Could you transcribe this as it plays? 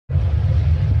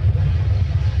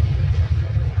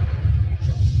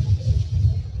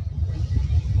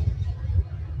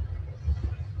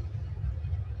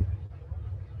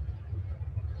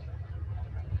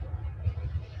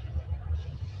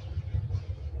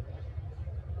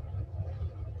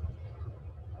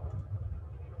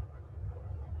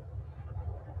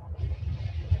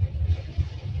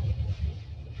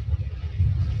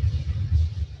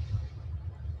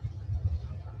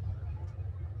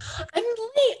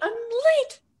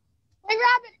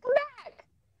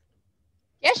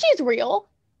is real.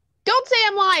 Don't say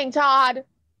I'm lying, Todd.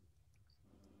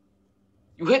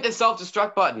 You hit the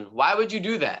self-destruct button. Why would you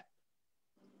do that?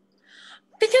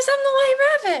 Because I'm the White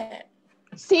Rabbit.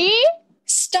 See?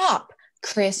 Stop.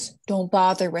 Chris, don't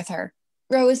bother with her.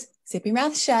 Rose, zip your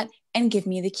mouth shut and give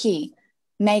me the key.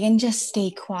 Megan, just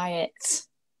stay quiet.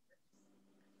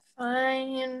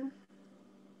 Fine.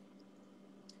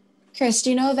 Chris,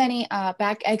 do you know of any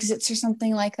back exits or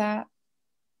something like that?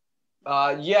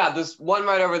 Yeah, there's one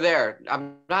right over there.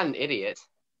 I'm not an idiot.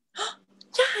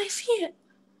 Yeah, I see it.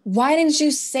 Why didn't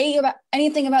you say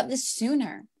anything about this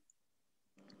sooner?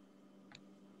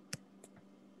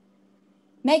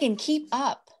 Megan, keep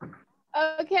up.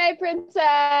 Okay,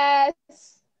 princess.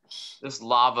 This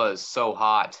lava is so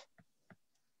hot.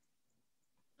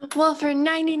 Well, for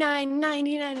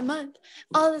 $99.99 a month,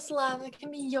 all this lava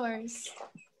can be yours.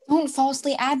 Don't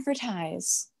falsely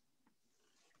advertise.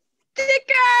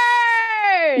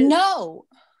 Stickers! No.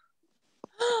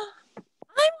 I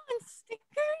want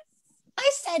stickers.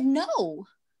 I said no.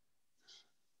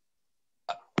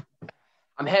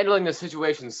 I'm handling the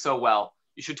situation so well.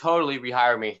 You should totally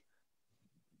rehire me.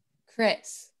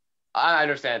 Chris. I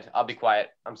understand. I'll be quiet.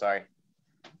 I'm sorry.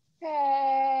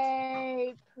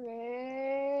 Hey,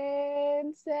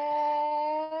 princess.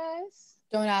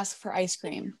 Don't ask for ice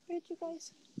cream. Where'd you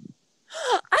guys?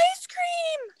 Ice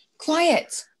cream!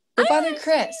 Quiet. Don't bother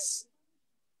Chris.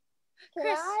 Can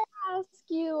Chris. I ask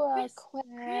you a question?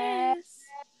 Chris.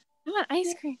 I want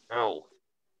ice cream. No.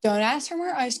 Don't ask for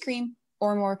more ice cream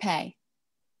or more pay.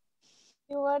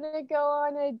 You want to go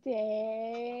on a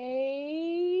date?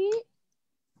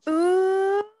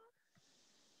 Ooh.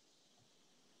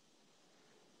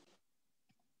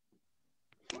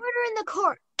 Order in the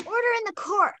court. Order in the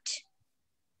court.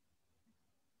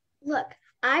 Look,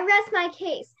 I rest my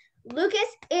case.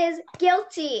 Lucas is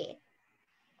guilty.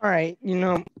 All right, I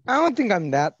don't think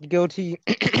I'm that guilty.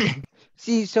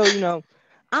 See, so,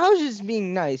 I was just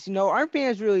being nice. Our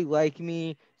fans really like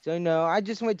me. So, I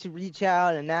just went to reach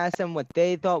out and ask them what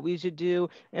they thought we should do.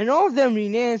 And all of them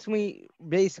unanimously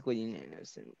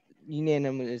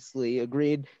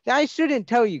agreed that I shouldn't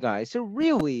tell you guys. So,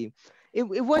 really,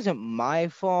 it wasn't my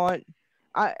fault.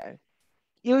 It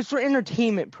was for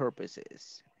entertainment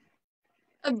purposes.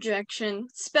 Objection.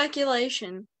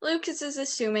 Speculation. Lucas is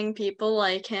assuming people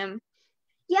like him.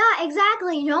 Yeah,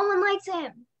 exactly. No one likes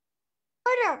him.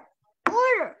 Order.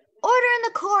 Order. Order in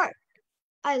the court.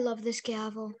 I love this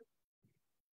gavel.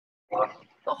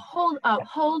 Hold up.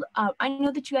 I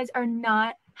know that you guys are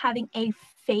not having a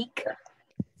fake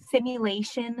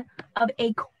simulation of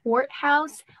a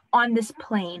courthouse on this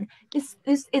plane. This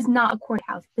is not a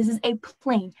courthouse. This is a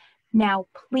plane. Now,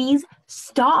 please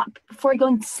stop before I go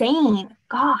insane.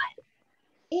 God.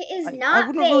 It is I not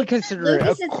wouldn't really consider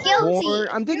Lucas it a is guilty. court.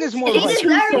 I'm thinking it's more He of like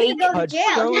deserves to go to touchstone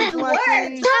jail. His words.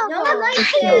 lessons. No one likes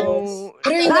him. So,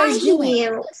 What are you guys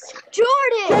doing?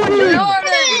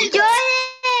 Jordan!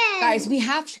 Guys, we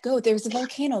have to go. There's a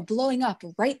volcano blowing up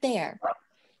right there.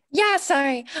 Yeah,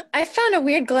 sorry. I found a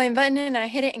weird glowing button and I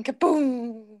hit it and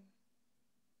kaboom.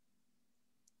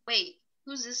 Wait,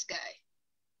 who's this guy?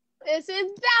 This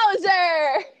is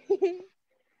Bowser.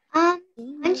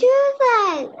 Aren't you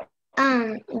that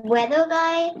weather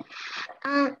guy?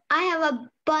 I have a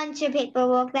bunch of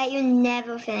paperwork that you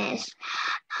never finished.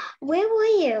 Where were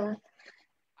you?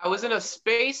 I was in a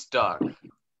space duck.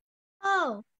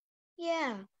 Oh,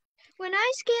 yeah. When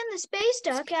I scanned the space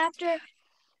duck after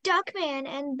Duckman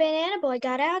and Banana Boy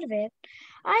got out of it,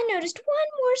 I noticed one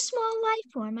more small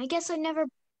life form. I guess I never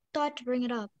thought to bring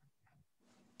it up.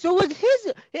 so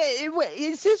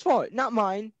it's his fault, not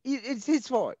mine. It's his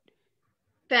fault.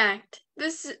 Fact.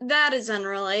 That is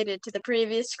unrelated to the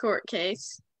previous court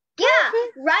case. Yeah,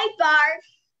 right, Barb.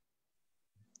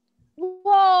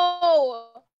 Whoa.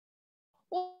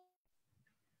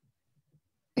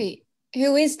 Wait,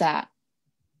 who is that?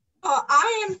 Oh,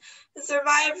 I am the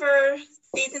Survivor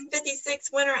Season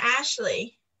 56 winner,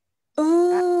 Ashley.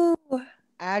 Ooh.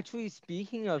 Actually,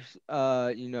 speaking of,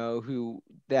 who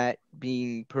that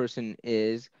being person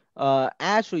is,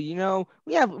 Ashley,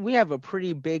 we have a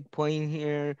pretty big plane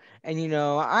here, and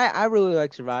I really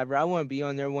like Survivor. I want to be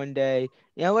on there one day.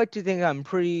 I like to think I'm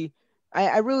pretty.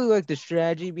 I really like the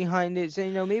strategy behind it.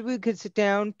 So maybe we could sit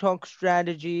down, talk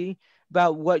strategy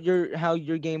about how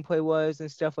your gameplay was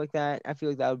and stuff like that. I feel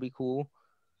like that would be cool.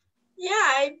 Yeah,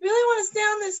 I really want to stay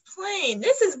on this plane.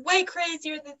 This is way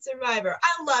crazier than Survivor.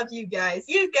 I love you guys.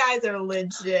 You guys are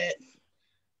legit.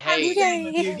 Hey, I'm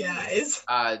with you guys.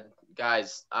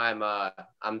 Guys,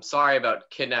 I'm sorry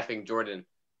about kidnapping Jordan.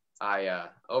 I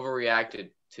overreacted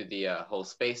to the whole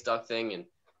space duck thing and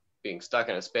being stuck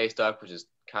in a space duck, which is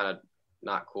kind of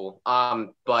not cool.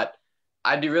 But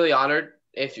I'd be really honored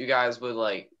if you guys would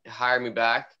like hire me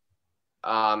back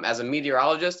as a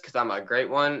meteorologist, because I'm a great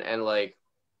one, and like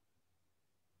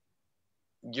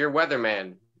your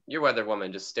weatherman, your weather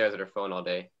woman just stares at her phone all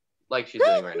day, like she's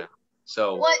doing right now.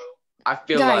 So What? I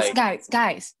feel Guys, like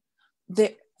guys.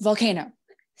 The volcano.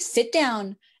 Sit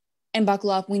down and buckle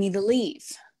up. We need to leave.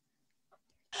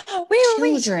 Wait.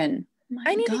 Children.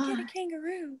 I need God. to get a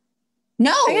kangaroo.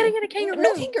 No. I gotta get a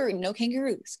kangaroo. No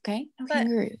kangaroos. Okay. No But-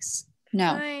 kangaroos.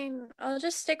 No. Fine. I'll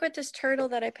just stick with this turtle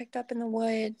that I picked up in the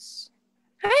woods.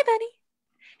 Hi, buddy.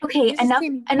 Okay, This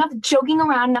is enough joking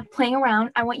around, enough playing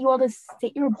around. I want you all to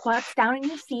sit your butts down in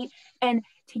your seat and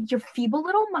take your feeble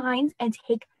little minds and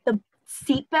take the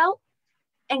seatbelt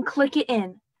and click it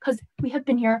in. Because we have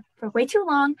been here for way too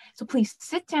long. So please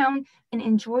sit down and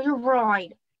enjoy your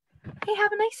ride. Hey,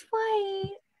 have a nice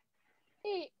flight.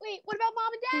 Wait, what about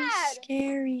mom and That's dad?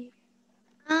 scary.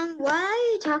 What are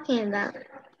you talking about?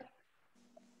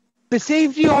 The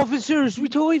safety officers, we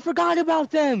totally forgot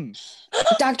about them.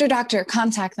 Doctor,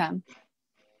 contact them.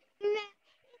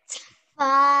 It's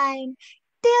fine.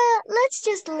 Let's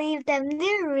just leave them.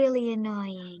 They're really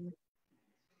annoying.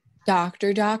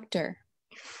 Doctor.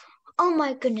 Oh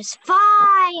my goodness.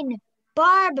 Fine.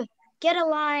 Barb, get a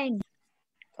line.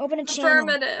 Open a channel.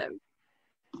 Affirmative.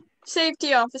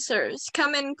 Safety officers,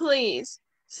 come in, please.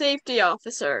 Safety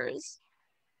officers.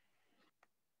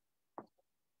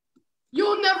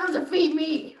 You'll never defeat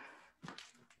me.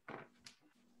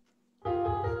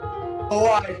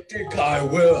 Oh, I think I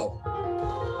will.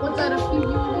 What's that? A few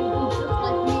years ago, just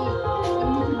like me,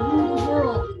 and we can rule the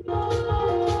world.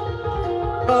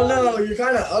 Oh no, you're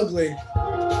kind of ugly.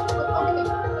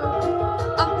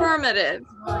 Affirmative.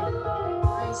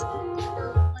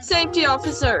 Safety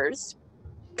officers,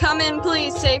 come in,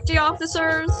 please. Safety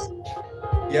officers.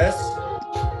 Yes?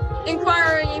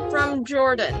 Inquiry from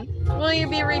Jordan. Will you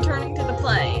be returning to the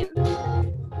plane?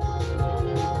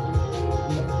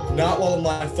 Not while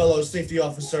my fellow safety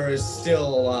officer is still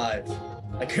alive.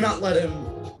 I cannot let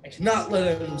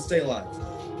him stay alive.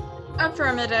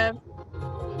 Affirmative.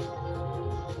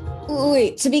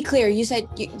 Wait, to be clear, you said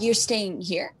you're staying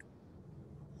here?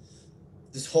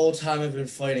 This whole time I've been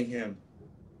fighting him,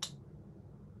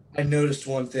 I noticed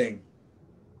one thing.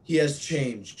 He has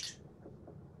changed.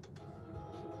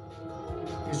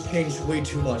 He's changed way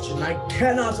too much, and I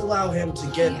cannot allow him to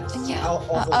get out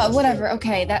off of this Whatever. ship.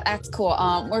 Okay, that's cool.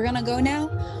 We're gonna go now.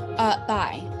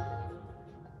 Bye.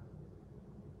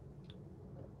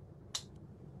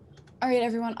 All right,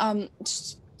 everyone.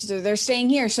 So they're staying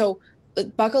here. So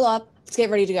buckle up. Let's get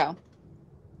ready to go.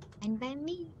 And by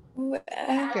me.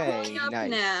 Okay, Up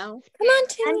nice. now. Come on,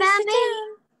 Timmy. And by sit me.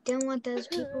 down. Don't want those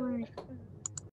people.